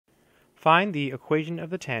Find the equation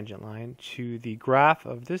of the tangent line to the graph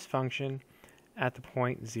of this function at the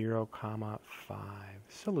point 0, 5.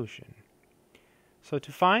 Solution. So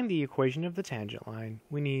to find the equation of the tangent line,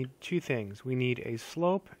 we need two things. We need a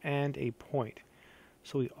slope and a point.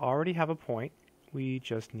 So we already have a point. We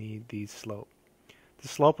just need the slope. The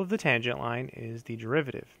slope of the tangent line is the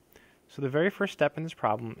derivative. So the very first step in this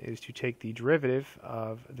problem is to take the derivative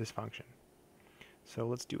of this function. So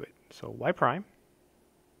let's do it. So y prime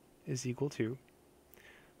is equal to,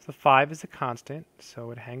 so 5 is a constant,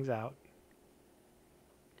 so it hangs out.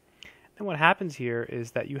 And what happens here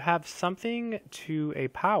is that you have something to a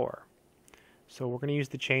power. So we're going to use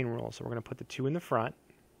the chain rule. So we're going to put the 2 in the front.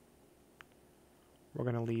 We're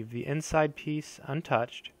going to leave the inside piece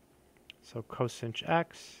untouched. So cosinh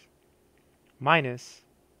x minus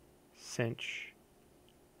sinh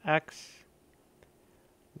x.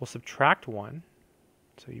 We'll subtract 1.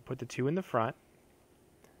 So you put the 2 in the front,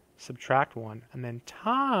 subtract 1, and then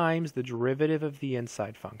times the derivative of the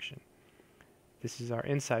inside function. This is our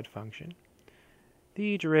inside function.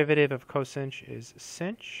 The derivative of cosinh is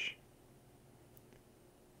sinh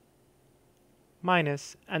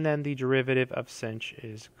minus, and then the derivative of sinh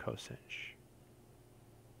is cosinh.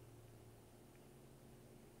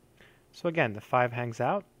 So again, the 5 hangs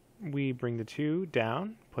out. We bring the 2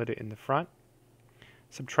 down, put it in the front,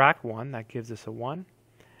 subtract 1, that gives us a 1,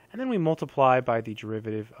 and then we multiply by the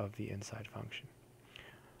derivative of the inside function.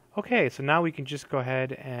 Okay, so now we can just go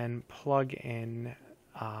ahead and plug in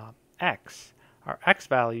x. Our x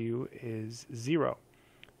value is 0.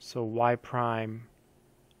 So y prime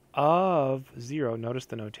of 0, notice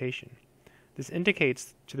the notation. This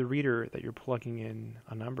indicates to the reader that you're plugging in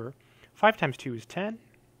a number. 5 times 2 is 10.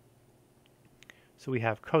 So we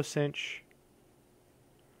have cosinh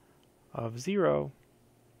of 0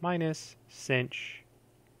 minus sinh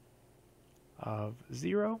of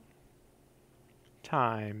 0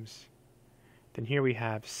 times, then here we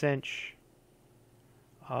have sinh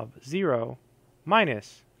of 0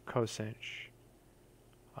 minus cosinh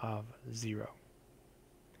of 0.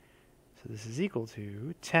 So this is equal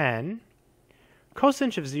to 10.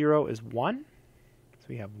 Cosinh of 0 is 1. So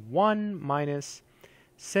we have 1 minus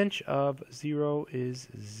sinh of 0 is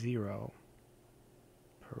 0.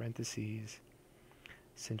 Parentheses.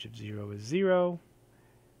 Sinh of 0 is 0.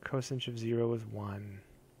 Cosinh of 0 is 1.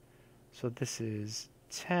 So this is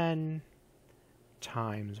 10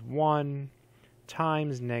 times 1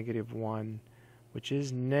 times negative 1, which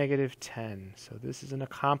is negative 10. So this is an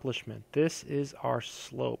accomplishment. This is our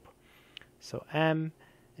slope. So m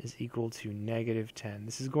is equal to negative 10.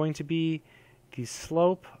 This is going to be the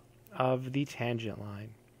slope of the tangent line.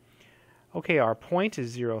 Okay, our point is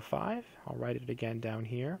 0, 5. I'll write it again down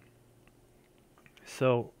here.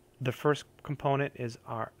 So the first component is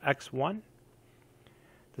our x1.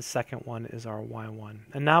 The second one is our y1.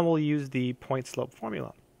 And now we'll use the point slope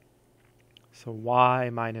formula. So y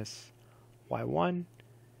minus y1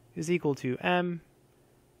 is equal to m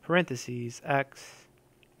parentheses x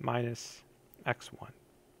minus x1.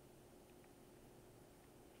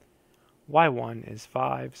 y1 is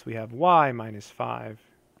 5, so we have y minus 5.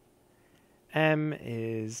 M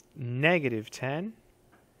is negative 10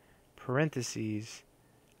 parentheses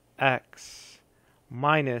x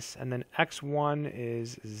minus, and then x1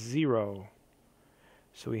 is 0.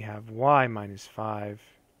 So we have y minus 5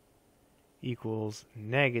 equals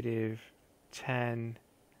negative 10x.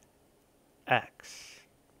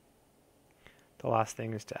 The last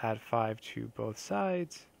thing is to add 5 to both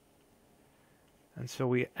sides. And so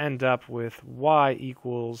we end up with y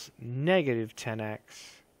equals negative 10x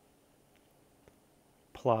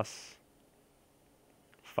plus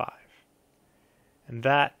 5. And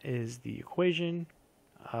that is the equation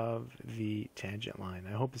of the tangent line.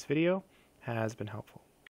 I hope this video has been helpful.